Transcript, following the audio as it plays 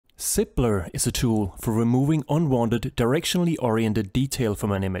ZipBlur is a tool for removing unwanted directionally oriented detail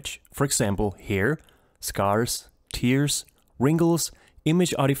from an image. For example, hair, scars, tears, wrinkles,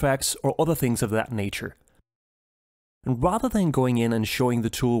 image artifacts, or other things of that nature. And rather than going in and showing the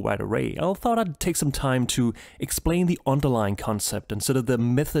tool right away, I thought I'd take some time to explain the underlying concept and sort of the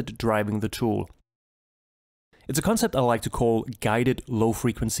method driving the tool. It's a concept I like to call guided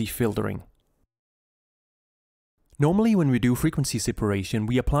low-frequency filtering. Normally when we do frequency separation,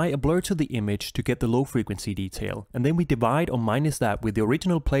 we apply a blur to the image to get the low frequency detail, and then we divide or minus that with the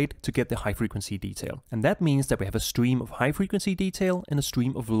original plate to get the high frequency detail. And that means that we have a stream of high frequency detail and a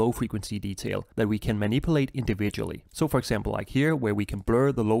stream of low frequency detail that we can manipulate individually. So for example, like here, where we can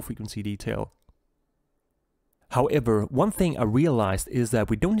blur the low frequency detail. However, one thing I realized is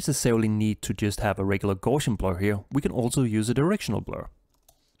that we don't necessarily need to just have a regular Gaussian blur here, we can also use a directional blur.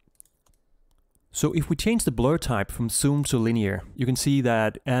 So if we change the blur type from zoom to linear, you can see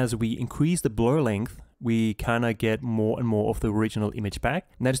that as we increase the blur length, we kind of get more and more of the original image back.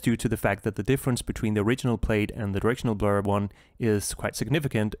 And that is due to the fact that the difference between the original plate and the directional blur one is quite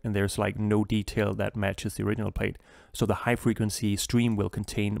significant, and there's like no detail that matches the original plate. So the high frequency stream will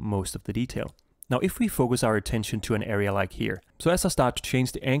contain most of the detail. Now if we focus our attention to an area like here, so as I start to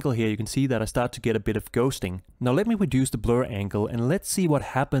change the angle here, you can see that I start to get a bit of ghosting. Now let me reduce the blur angle and let's see what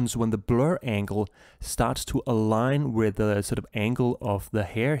happens when the blur angle starts to align with the sort of angle of the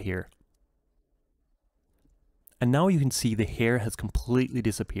hair here. And now you can see the hair has completely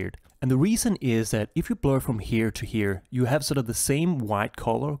disappeared. And the reason is that if you blur from here to here, you have sort of the same white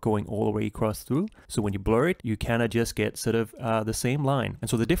color going all the way across through. So when you blur it, you kind of just get sort of the same line. And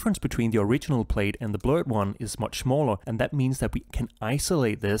so the difference between the original plate and the blurred one is much smaller. And that means that we can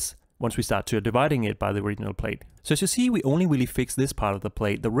isolate this once we start to dividing it by the original plate. So as you see, we only really fix this part of the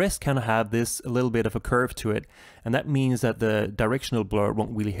plate. The rest kind of have this a little bit of a curve to it. And that means that the directional blur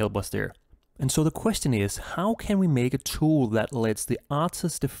won't really help us there. And so the question is, how can we make a tool that lets the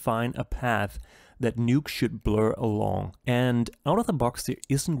artist define a path that Nuke should blur along? And out of the box, there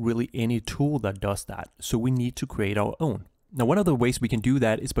isn't really any tool that does that. So we need to create our own. Now, one of the ways we can do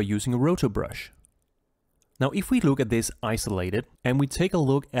that is by using a roto brush. Now, if we look at this isolated and we take a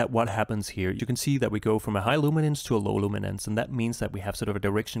look at what happens here, you can see that we go from a high luminance to a low luminance. And that means that we have sort of a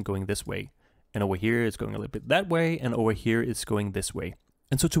direction going this way. And over here, it's going a little bit that way. And over here, it's going this way.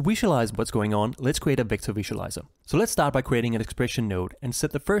 And so to visualize what's going on, let's create a vector visualizer. So let's start by creating an expression node and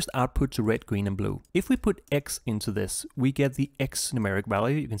set the first output to red, green, and blue. If we put X into this, we get the X numeric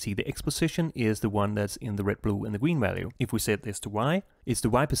value. You can see the X position is the one that's in the red, blue, and the green value. If we set this to Y, it's the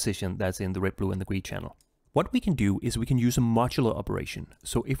Y position that's in the red, blue, and the green channel. What we can do is we can use a modular operation.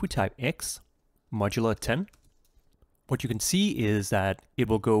 So if we type X modular 10, what you can see is that it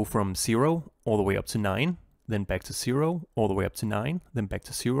will go from 0 all the way up to 9. Then back to 0, all the way up to 9, then back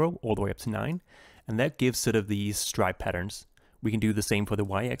to 0, all the way up to 9. And that gives sort of these stripe patterns. We can do the same for the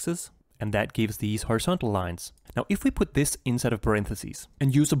y-axis, and that gives these horizontal lines. Now, if we put this inside of parentheses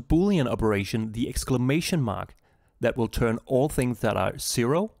and use a Boolean operation, the exclamation mark that will turn all things that are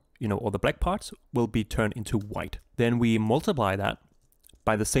 0, all the black parts, will be turned into white. Then we multiply that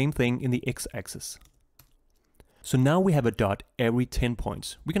by the same thing in the x-axis. So now we have a dot every 10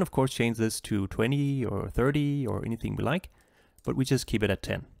 points. We can of course change this to 20 or 30 or anything we like, but we just keep it at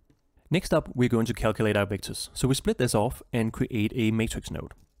 10. Next up, we're going to calculate our vectors. So we split this off and create a matrix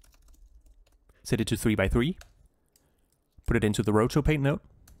node. Set it to 3 by 3. Put it into the roto paint node.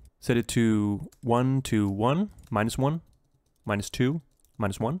 Set it to 1 to 1, minus 1, minus 2,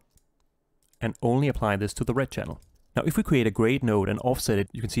 minus 1. And only apply this to the red channel. Now, if we create a grade node and offset it,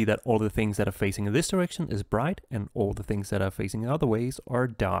 you can see that all the things that are facing in this direction is bright and all the things that are facing other ways are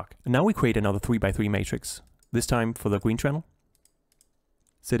dark. And now we create another 3 by 3 matrix, this time for the green channel.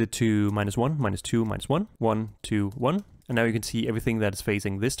 Set it to minus 1, minus 2, minus 1, 1, 2, 1. And now you can see everything that is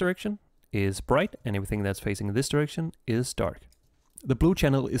facing this direction is bright and everything that's facing this direction is dark. The blue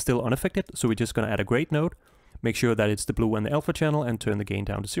channel is still unaffected, so we're just going to add a grade node, make sure that it's the blue and the alpha channel, and turn the gain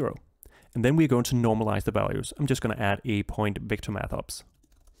down to 0. And then we're going to normalize the values. I'm just going to add a point vector math ops.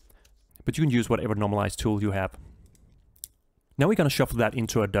 But you can use whatever normalized tool you have. Now we're going to shuffle that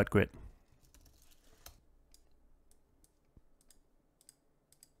into a dot grid.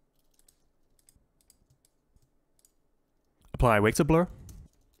 Apply vector blur.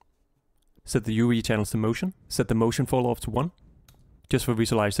 Set the UV channels to motion. Set the motion fall off to 1. Just for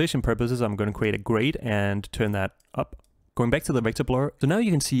visualization purposes, I'm going to create a grade and turn that up. Going back to the vector blur, so now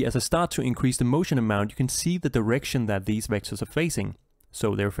you can see as I start to increase the motion amount, you can see the direction that these vectors are facing.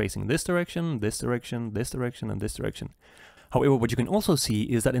 So they're facing this direction, this direction, this direction, and this direction. However, what you can also see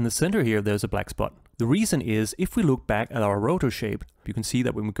is that in the center here, there's a black spot. The reason is, if we look back at our rotor shape, you can see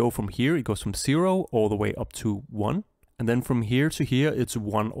that when we go from here, it goes from 0 all the way up to 1. And then from here to here, it's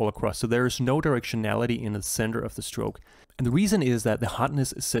 1 all across. So there is no directionality in the center of the stroke. And the reason is that the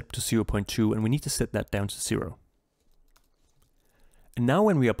hardness is set to 0.2, and we need to set that down to 0. And now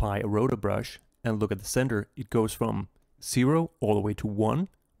when we apply a rotor brush and look at the center, it goes from 0 all the way to 1,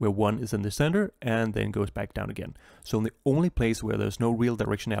 where 1 is in the center, and then goes back down again. So the only place where there's no real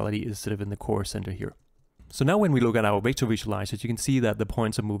directionality is sort of in the core center here. So now when we look at our vector visualizers, you can see that the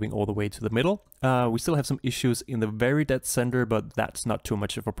points are moving all the way to the middle. We still have some issues in the very dead center, but that's not too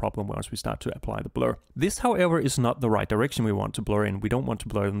much of a problem once we start to apply the blur. This, however, is not the right direction we want to blur in. We don't want to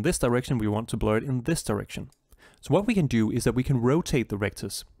blur it in this direction, we want to blur it in this direction. So what we can do is that we can rotate the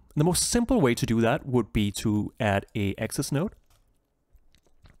vectors. The most simple way to do that would be to add a axis node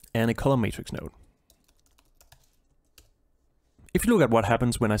and a color matrix node. If you look at what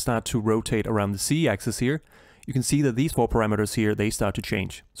happens when I start to rotate around the Z-axis here, you can see that these 4 parameters here, they start to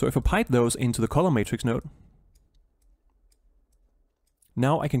change. So if I pipe those into the color matrix node,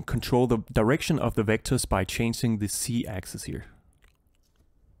 now I can control the direction of the vectors by changing the Z-axis here.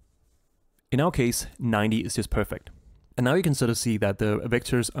 In our case, 90 is just perfect. And now you can sort of see that the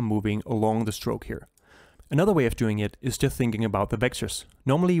vectors are moving along the stroke here. Another way of doing it is just thinking about the vectors.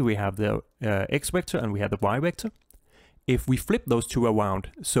 Normally we have the X vector and we have the Y vector. If we flip those two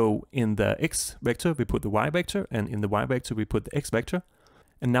around, so in the X vector we put the Y vector, and in the Y vector we put the X vector,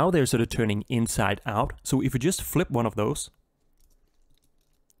 and now they're sort of turning inside out. So if we just flip one of those,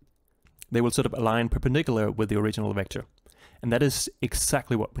 they will sort of align perpendicular with the original vector. And that is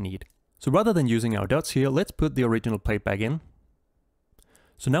exactly what we need. So rather than using our dots here, let's put the original plate back in.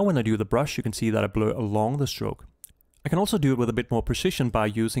 So now when I do the brush, you can see that I blur along the stroke. I can also do it with a bit more precision by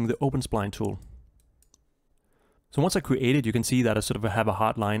using the open spline tool. So once I create it, you can see that I sort of have a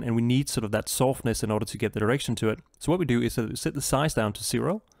hard line, and we need sort of that softness in order to get the direction to it. So what we do is that we set the size down to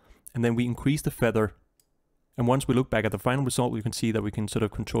 0, and then we increase the feather. And once we look back at the final result, we can see that we can sort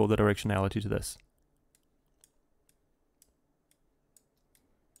of control the directionality to this.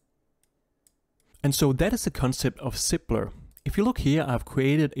 And so that is the concept of ZipBlur. If you look here, I've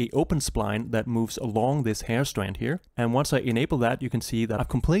created an open spline that moves along this hair strand here. And once I enable that, you can see that I've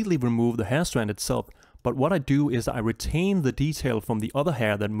completely removed the hair strand itself. But what I do is I retain the detail from the other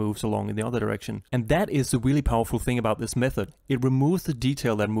hair that moves along in the other direction. And that is the really powerful thing about this method. It removes the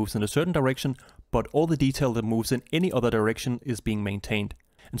detail that moves in a certain direction, but all the detail that moves in any other direction is being maintained.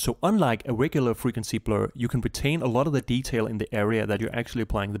 And so unlike a regular frequency blur, you can retain a lot of the detail in the area that you're actually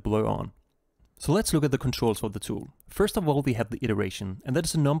applying the blur on. So let's look at the controls for the tool. First of all, we have the iteration, and that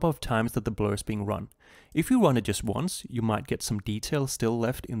is the number of times that the blur is being run. If you run it just once, you might get some detail still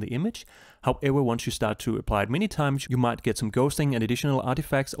left in the image. However, once you start to apply it many times, you might get some ghosting and additional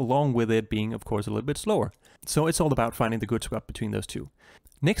artifacts, along with it being, of course, a little bit slower. So it's all about finding the good spot between those two.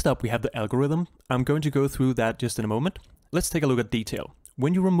 Next up, we have the algorithm. I'm going to go through that just in a moment. Let's take a look at detail.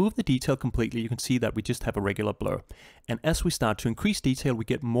 When you remove the detail completely, you can see that we just have a regular blur. And as we start to increase detail, we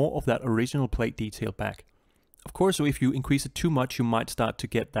get more of that original plate detail back. Of course, so if you increase it too much, you might start to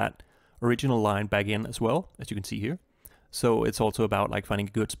get that original line back in as well, as you can see here. So it's also about like finding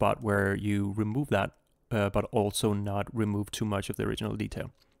a good spot where you remove that, but also not remove too much of the original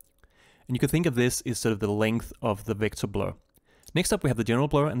detail. And you can think of this as sort of the length of the vector blur. Next up, we have the general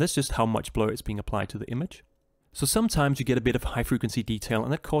blur, and that's just how much blur is being applied to the image. So sometimes you get a bit of high frequency detail,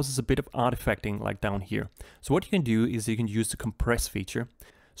 and that causes a bit of artifacting like down here. So what you can do is you can use the compress feature.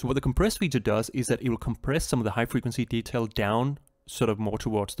 So what the compress feature does is that it will compress some of the high frequency detail down sort of more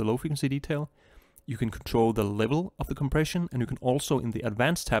towards the low frequency detail. You can control the level of the compression, and you can also in the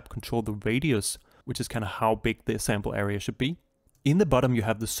advanced tab control the radius, which is kind of how big the sample area should be. In the bottom you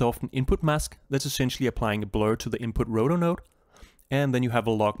have the soften input mask. That's essentially applying a blur to the input rotor node. And then you have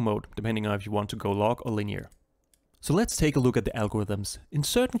a log mode, depending on if you want to go log or linear. So let's take a look at the algorithms. In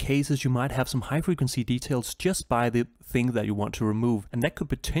certain cases, you might have some high frequency details just by the thing that you want to remove, and that could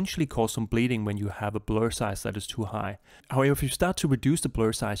potentially cause some bleeding when you have a blur size that is too high. However, if you start to reduce the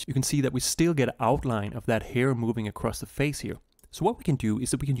blur size, you can see that we still get an outline of that hair moving across the face here. So what we can do is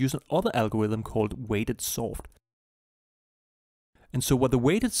that we can use another algorithm called weighted soft. And so what the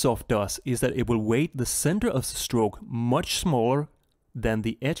weighted soft does is that it will weight the center of the stroke much smaller than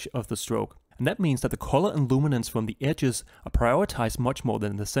the edge of the stroke. And that means that the color and luminance from the edges are prioritized much more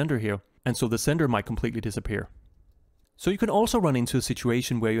than the center here. And so the center might completely disappear. So you can also run into a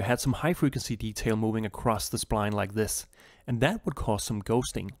situation where you had some high frequency detail moving across the spline like this. And that would cause some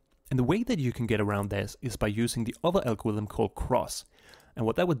ghosting. And the way that you can get around this is by using the other algorithm called cross. And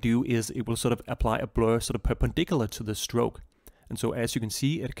what that would do is it will sort of apply a blur sort of perpendicular to the stroke. And so as you can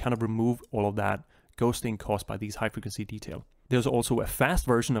see, it kind of remove all of that ghosting caused by these high frequency detail. There's also a fast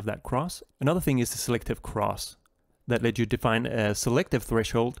version of that cross. Another thing is the selective cross that lets you define a selective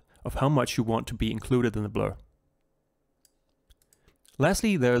threshold of how much you want to be included in the blur.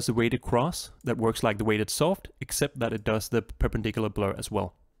 Lastly, there's a weighted cross that works like the weighted soft, except that it does the perpendicular blur as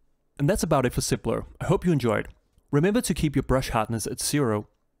well. And that's about it for ZipBlur. I hope you enjoyed. Remember to keep your brush hardness at 0,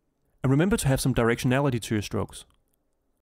 and remember to have some directionality to your strokes.